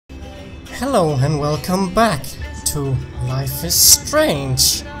Hello and welcome back to Life is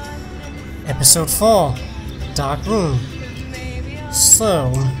Strange, Episode 4, Dark Room.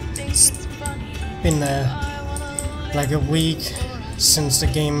 So, it's been like a week since the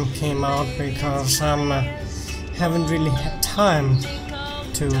game came out because I haven't really had time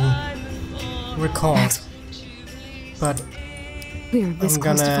to record. But I'm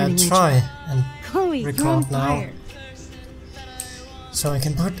gonna try and record now. So I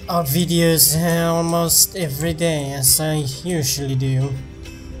can put out videos almost every day as I usually do.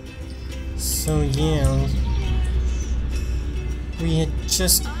 So yeah, we had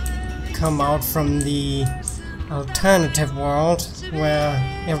just come out from the alternative world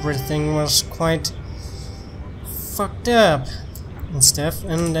where everything was quite fucked up and stuff,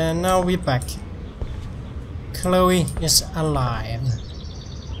 and now we're back. Chloe is alive,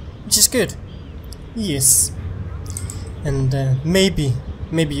 which is good. Yes. And maybe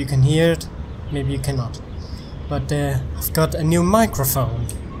you can hear it, maybe you cannot. But I've got a new microphone.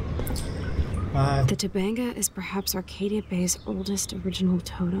 The Tabanga is perhaps Arcadia Bay's oldest original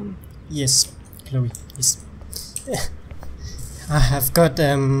totem. Yes, Chloe, yes. I have got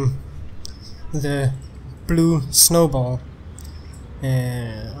the blue snowball.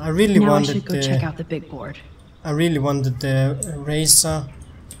 I really wanted I should go check out the big board. I really wanted the Razor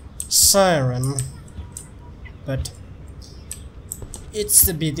Siren, but it's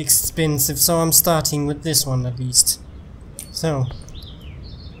a bit expensive, so I'm starting with this one at least. So,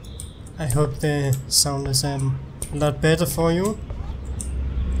 I hope the sound is a lot better for you.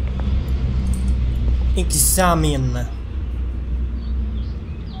 Examine.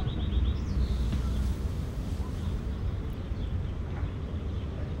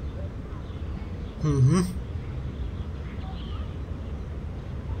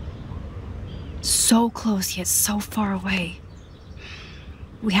 So close yet so far away.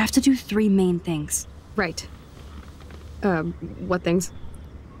 We have to do 3 main things. Right. What things?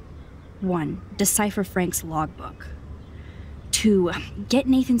 1. Decipher Frank's logbook. 2. Get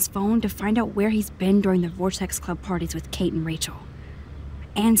Nathan's phone to find out where he's been during the Vortex Club parties with Kate and Rachel.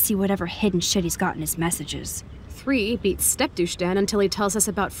 And see whatever hidden shit he's got in his messages. 3. Beat Stepdouche Dan until he tells us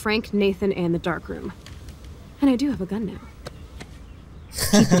about Frank, Nathan, and the dark room. And I do have a gun now.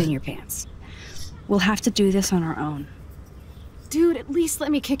 Keep it in your pants. We'll have to do this on our own. Dude, at least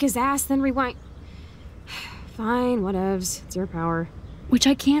let me kick his ass, then rewind. Fine, whatevs. It's your power. Which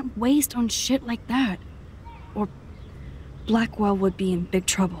I can't waste on shit like that. Or Blackwell would be in big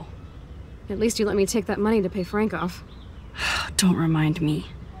trouble. At least you let me take that money to pay Frank off. Don't remind me.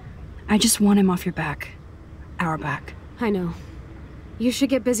 I just want him off your back. Our back. I know. You should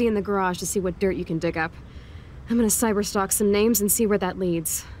get busy in the garage to see what dirt you can dig up. I'm gonna cyberstalk some names and see where that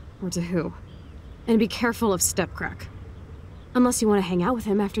leads. Or to who. And be careful of Stepcrack. Unless you want to hang out with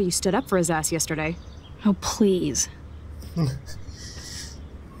him after you stood up for his ass yesterday. Oh, please.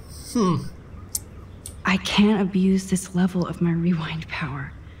 I can't abuse this level of my rewind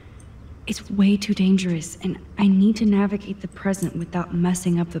power. It's way too dangerous, and I need to navigate the present without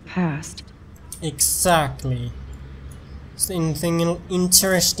messing up the past. Exactly. Is there anything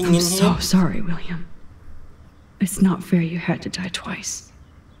interesting I'm in so here? sorry, William. It's not fair you had to die twice.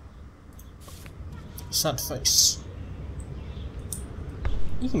 Sad face.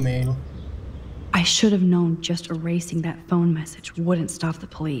 Email. I should have known just erasing that phone message wouldn't stop the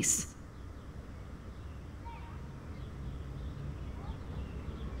police.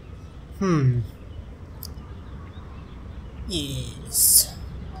 Yes.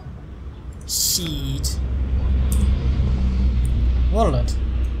 Sheet. Wallet.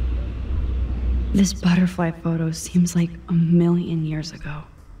 This butterfly photo seems like a million years ago.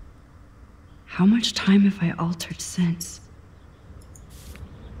 How much time have I altered since?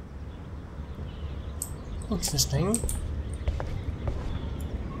 Interesting.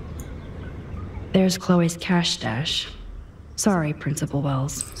 There's Chloe's cash stash. Sorry, Principal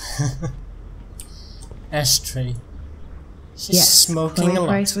Wells. Ashtray. She's smoking Chloe a lot.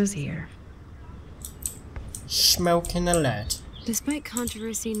 Price was here. Smoking a lot. Despite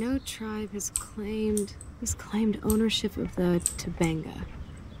controversy, no tribe has claimed ownership of the Tabanga.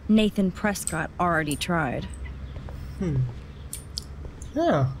 Nathan Prescott already tried.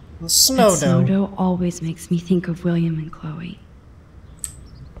 Yeah. Snowdo. Snowdo always makes me think of William and Chloe.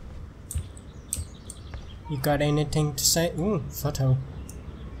 You got anything to say? Ooh, photo.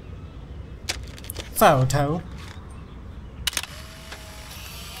 Photo.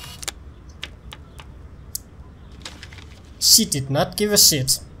 She did not give a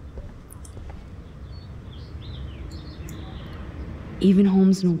shit. Even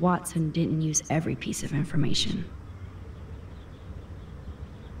Holmes and Watson didn't use every piece of information.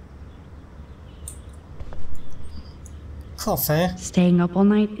 Coffee? Staying up all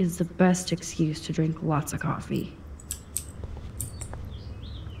night is the best excuse to drink lots of coffee.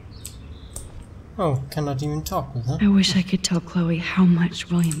 Oh, cannot even talk with her. I wish I could tell Chloe how much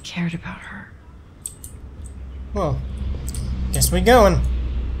William cared about her. Well, guess we're going.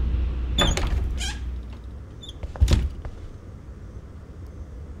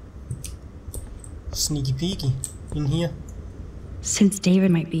 Sneaky peeky in here. Since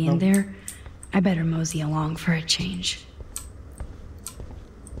David might be in there, I better mosey along for a change.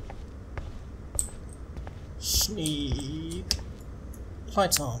 Sneak.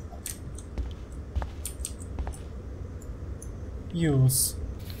 Lights on. Use.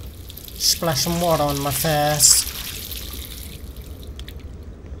 Splash some water on my face.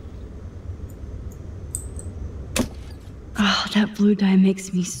 Oh, that blue dye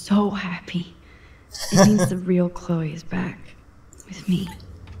makes me so happy. It means the real Chloe is back. With me.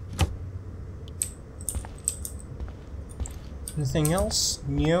 Anything else?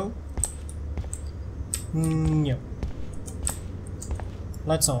 No. No.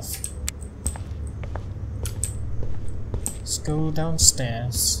 Lights off. Let's go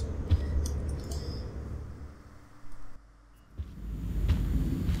downstairs.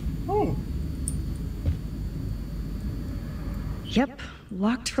 Oh. Yep,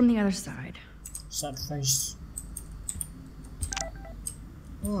 locked from the other side. Sad face.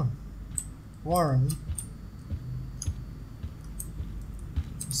 Oh. Warren.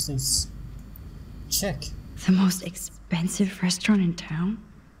 What's this? Check. The most expensive restaurant in town?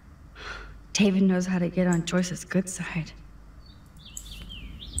 David knows how to get on Joyce's good side.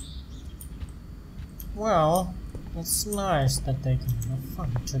 Well, it's nice that they can have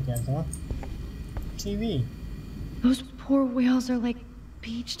fun together. TV. Those poor whales are like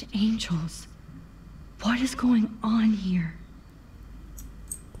beached angels. What is going on here?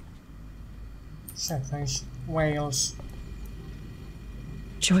 Sad face. Whales.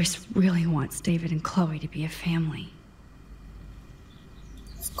 Joyce really wants David and Chloe to be a family.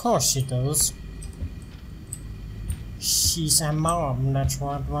 Of course she does. She's a mom, that's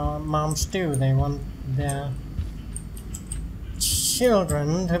what moms do. They want their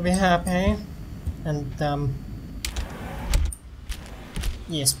children to be happy. And,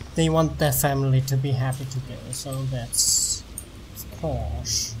 yes, they want their family to be happy together, so that's, of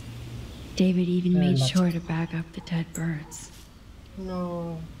course. David even Very made logical. sure to bag up the dead birds.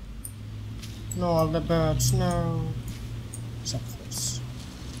 No. No, all the birds, no. Except for this.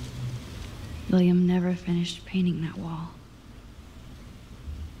 William never finished painting that wall.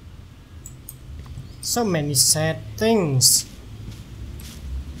 So many sad things.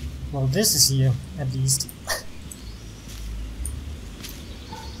 Well, this is here, at least.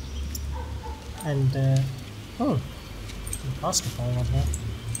 And, oh, basketball over here.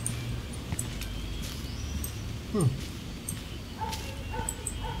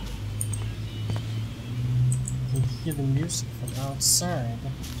 You can hear the music from outside.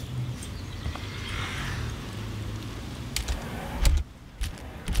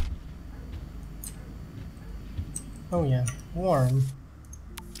 Oh yeah, warm.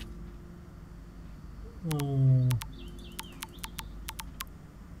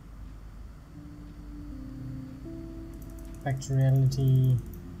 Back to reality.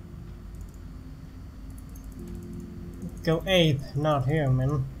 Go ape, not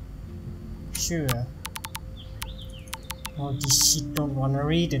human. Sure. All this shit, don't wanna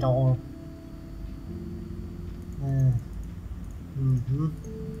read it all.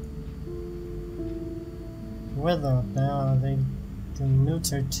 Weather up there, are they doing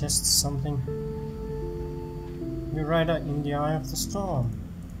military tests or something? We're right out in the eye of the storm.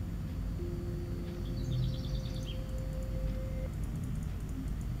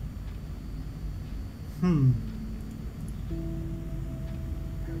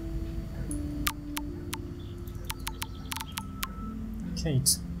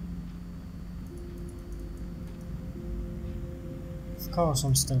 Kate. Of course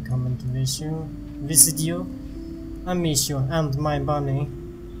I'm still coming to visit you. I miss you and my bunny.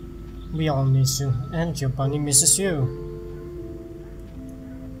 We all miss you and your bunny misses you.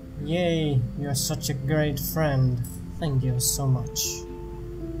 Yay, you're such a great friend. Thank you so much.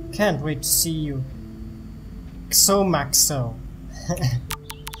 Can't wait to see you. Xomaxo.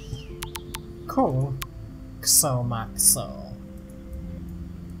 Cool. Xomaxo.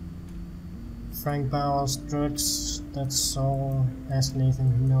 Frank Bowers, drugs, that's all. Ask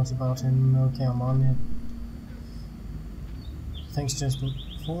Nathan, he knows about him. Okay, I'm on it. Thanks, Justin.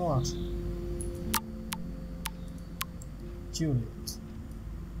 For what? Juliet.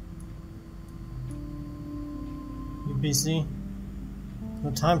 You busy? No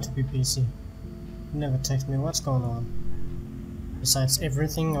time to be busy. You never text me what's going on. Besides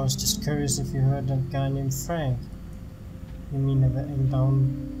everything, I was just curious if you heard that guy named Frank. You mean that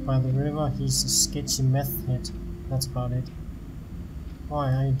down by the river? He's a sketchy meth head. That's about it.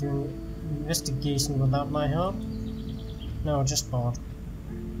 Why, are you doing investigation without my help? No, just bored.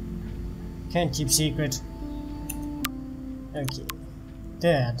 Can't keep secret. Okay.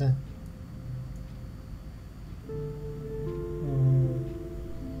 Dad.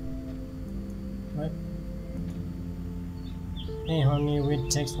 What? Hey honey, read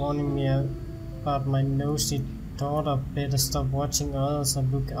text warning me about my nosy daughter. Better stop watching others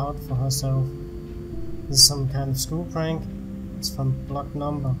and look out for herself. This is some kind of school prank. It's from block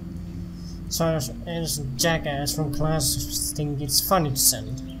number. So as a jackass from class think it's funny to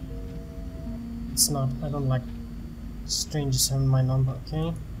send. It's not. I don't like strangers having my number,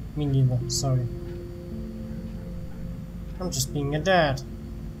 okay? Me neither, sorry. I'm just being a dad.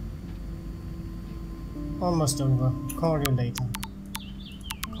 Almost over. Call you later.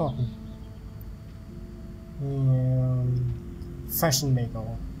 Copy. Fashion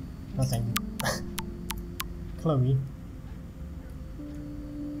makeover. Nothing. Chloe.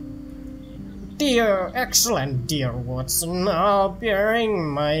 Dear, excellent, dear Watson, I'll be wearing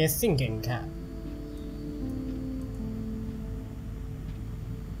my thinking cap.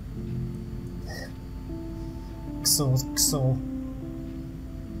 XO.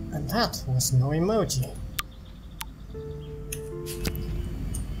 And that was no emoji.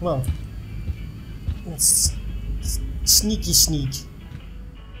 Well, let's sneak,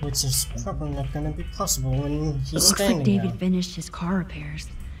 which is probably not gonna be possible when he's standing Looks like David there. finished his car repairs.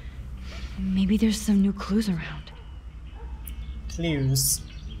 Maybe there's some new clues around. Clues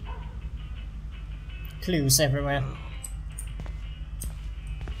everywhere.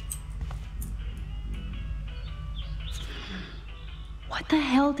 What the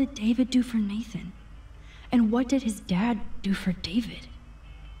hell did David do for Nathan? And what did his dad do for David?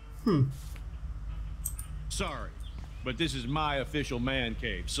 Sorry, but this is my official man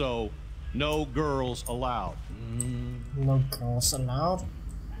cave, so no girls allowed. No girls allowed.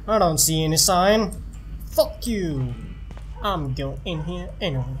 I don't see any sign. Fuck you. I'm going in here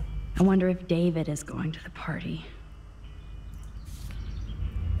anyway. I wonder if David is going to the party.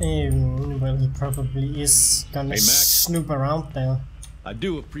 Well, he probably is gonna Hey, Max. snoop around there. I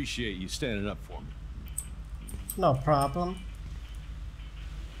do appreciate you standing up for me. No problem.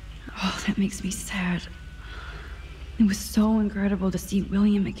 Oh, that makes me sad. It was so incredible to see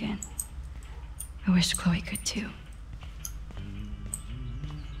William again. I wish Chloe could too.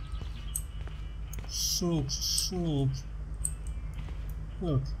 Sneak.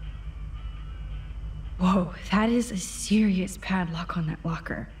 Look. Whoa, that is a serious padlock on that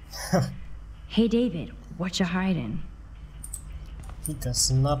locker. Hey David, what you hiding? He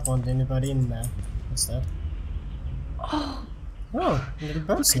does not want anybody in there. What's that? Oh, Oh, little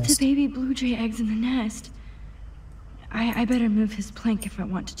bird's look at the nest. baby blue jay eggs in the nest. I better move his plank if I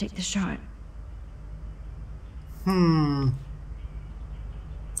want to take the shot.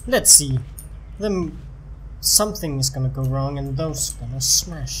 Let's see. Then something is gonna go wrong and those are gonna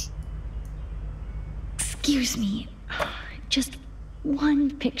smash. Excuse me. Just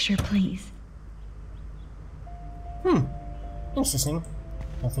one picture, please. Interesting.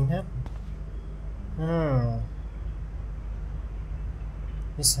 Nothing happened. Oh.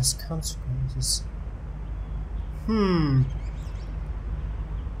 This has consequences.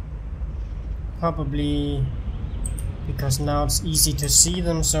 Probably because now it's easy to see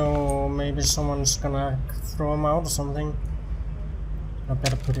them, so maybe someone's gonna throw them out or something. I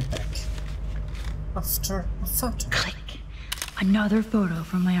better put it back. After a photo. Click. Another photo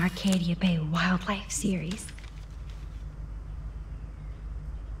from my Arcadia Bay wildlife series.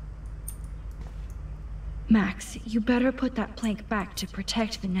 Max, you better put that plank back to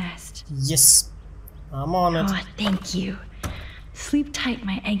protect the nest. Yes, I'm on it. Oh, thank you. Sleep tight,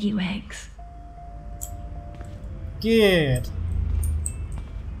 my eggy eggs. Good.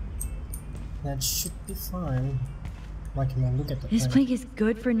 That should be fine. Why can I look at the This plank? plank is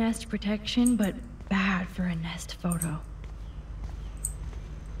good for nest protection, but bad for a nest photo.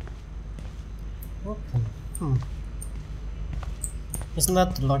 Okay. Isn't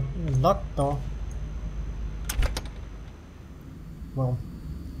that locked door? Well,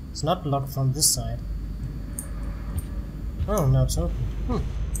 it's not locked from this side. Oh, now it's open.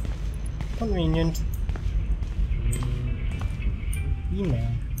 Convenient. Email.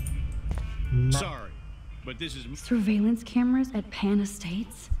 Sorry, but this is Surveillance cameras at Pan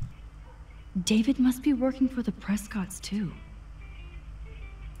Estates? David must be working for the Prescotts too.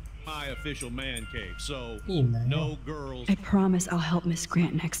 my official man cave, so Email. no girls. I promise I'll help Miss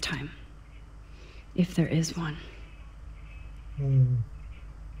Grant next time. If there is one.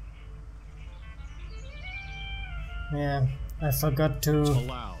 Yeah, I forgot to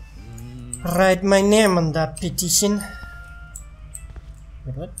Allowed. write my name on that petition.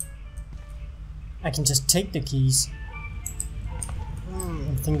 Wait, what? I can just take the keys.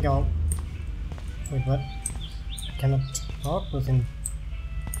 I think I'll... Wait, what? I cannot talk with him.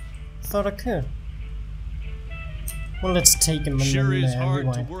 Thought I could. Well, let's take him and Sure then is hard to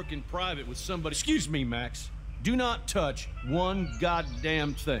rewind. work in private with somebody. Excuse me, Max. Do not touch one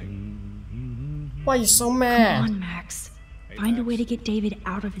goddamn thing. Why are you so Come mad? on, Max. Hey, Find a Max. way to get David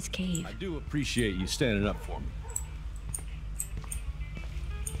out of his cave. I do appreciate you standing up for me.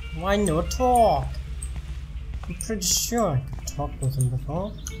 Why no talk? I'm pretty sure I could talk with him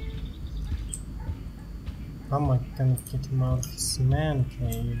before. How am I gonna get him out of his man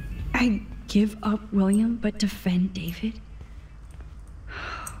cave? I give up William, but defend David?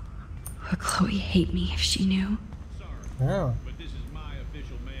 Would Chloe hate me if she knew? Oh, But this is my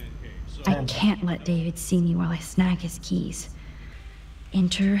official man cave, so I can't let David see me while I snag his keys.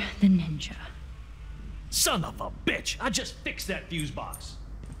 Enter the ninja. son of a bitch! I just fixed that fuse box.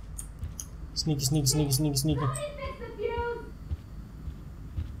 sneaky, sneaky, sneaky, sneaky, sneaky.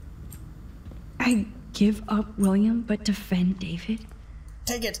 I give up William, but defend David?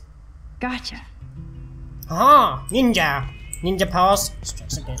 Take it. Gotcha. Ah, ninja! Ninja powers.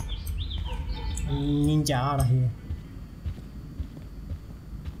 Strikes again. Ninja out of here.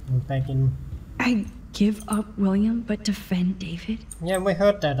 I'm back in. I give up William, but defend David? Yeah, we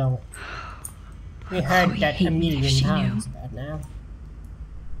heard that all. We heard Chloe that a hate me if million she times about now.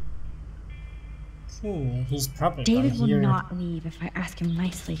 Okay, he's probably David gonna will hear not leave if I ask him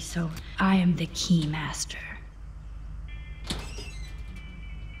nicely, so I am the key master.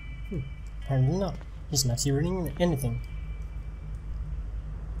 Apparently not. He's not hearing anything.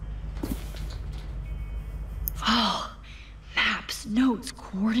 Oh, maps, notes,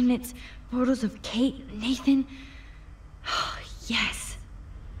 coordinates, photos of Kate, Nathan. Oh, yes.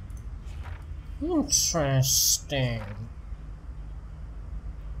 Interesting.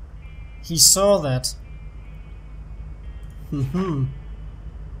 He saw that.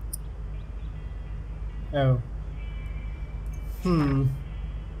 Oh.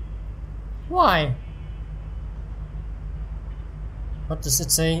 Why? What does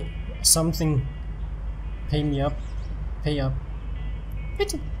it say? Something. Pay me up. Pay up.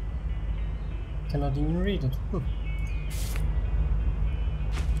 Pity. Cannot even read it.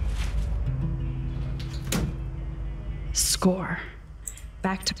 Score.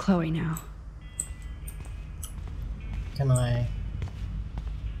 Back to Chloe now. Can I?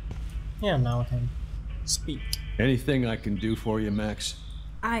 Yeah, now I can speak. Anything I can do for you, Max?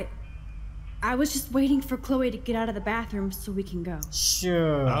 I was just waiting for Chloe to get out of the bathroom so we can go.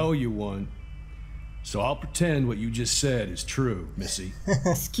 Sure. I owe you one. So I'll pretend what you just said is true, Missy.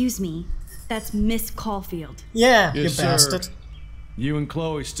 Excuse me. That's Miss Caulfield. Yeah, Yes, you sir. bastard. You and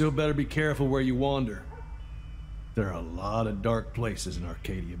Chloe still better be careful where you wander. There are a lot of dark places in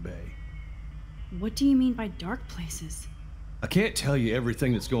Arcadia Bay. What do you mean by dark places? I can't tell you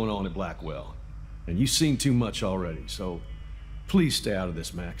everything that's going on at Blackwell, and you've seen too much already, so please stay out of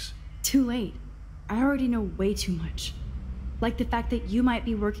this, Max. Too late. I already know way too much. Like the fact that you might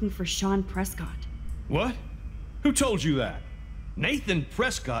be working for Sean Prescott. What? Who told you that? Nathan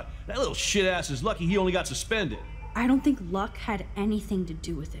Prescott? That little shit-ass is lucky he only got suspended. I don't think luck had anything to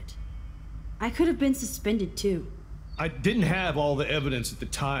do with it. I could have been suspended too. I didn't have all the evidence at the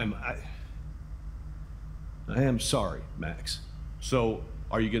time. I am sorry, Max. So,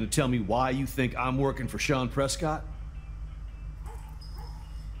 are you gonna tell me why you think I'm working for Sean Prescott?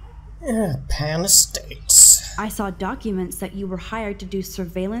 Pan Estates. I saw documents that you were hired to do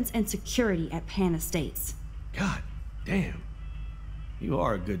surveillance and security at Pan Estates. God damn. You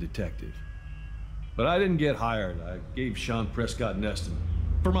are a good detective. But I didn't get hired. I gave Sean Prescott an estimate.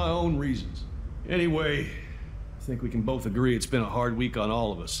 For my own reasons. Anyway, I think we can both agree it's been a hard week on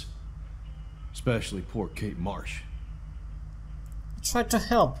all of us. Especially poor Kate Marsh. I tried to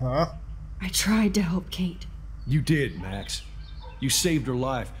help her. I tried to help Kate. You did, Max. You saved her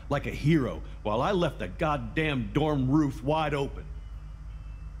life like a hero while I left the goddamn dorm roof wide open.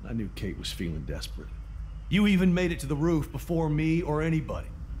 I knew Kate was feeling desperate. You even made it to the roof before me or anybody.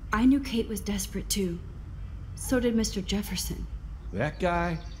 I knew Kate was desperate too. So did Mr. Jefferson. That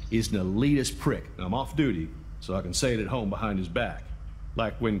guy is an elitist prick, and I'm off duty, so I can say it at home behind his back.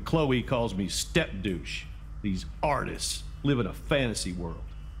 Like when Chloe calls me step douche. These artists live in a fantasy world.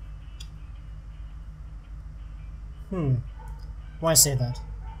 Why say that?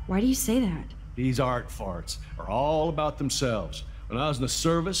 Why do you say that? These art farts are all about themselves. When I was in the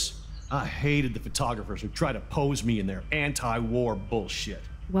service, I hated the photographers who try to pose me in their anti-war bullshit.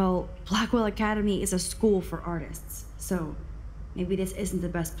 Well, Blackwell Academy is a school for artists, so maybe this isn't the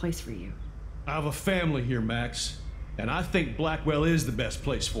best place for you. I have a family here, Max, and I think Blackwell is the best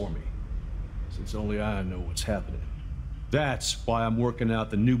place for me, since only I know what's happening. That's why I'm working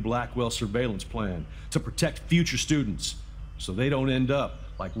out the new Blackwell surveillance plan to protect future students, so they don't end up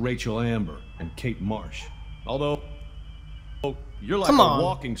like Rachel Amber and Kate Marsh. Although, you're like a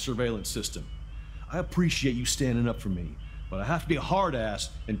walking surveillance system. I appreciate you standing up for me, but I have to be a hard ass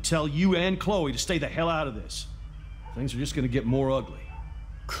and tell you and Chloe to stay the hell out of this. Things are just gonna get more ugly.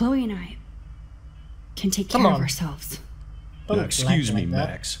 Chloe and I can take care of ourselves. Now, excuse me,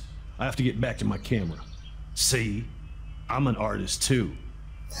 Max. I have to get back to my camera. See? I'm an artist too.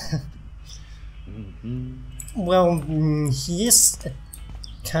 Well, he is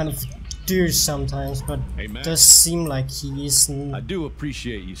kind of douche sometimes, but it does seem like he is. I do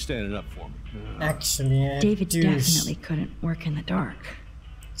appreciate you standing up for me. Actually, a David douche. definitely couldn't work in the dark.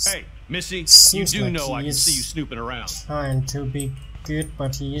 Hey, Missy, you Seems do like know he I can is see you snooping around. Trying to be good,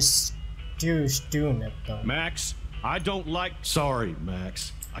 but he is douche doing it though. Max, I don't like. Sorry,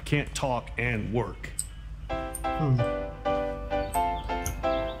 Max. I can't talk and work.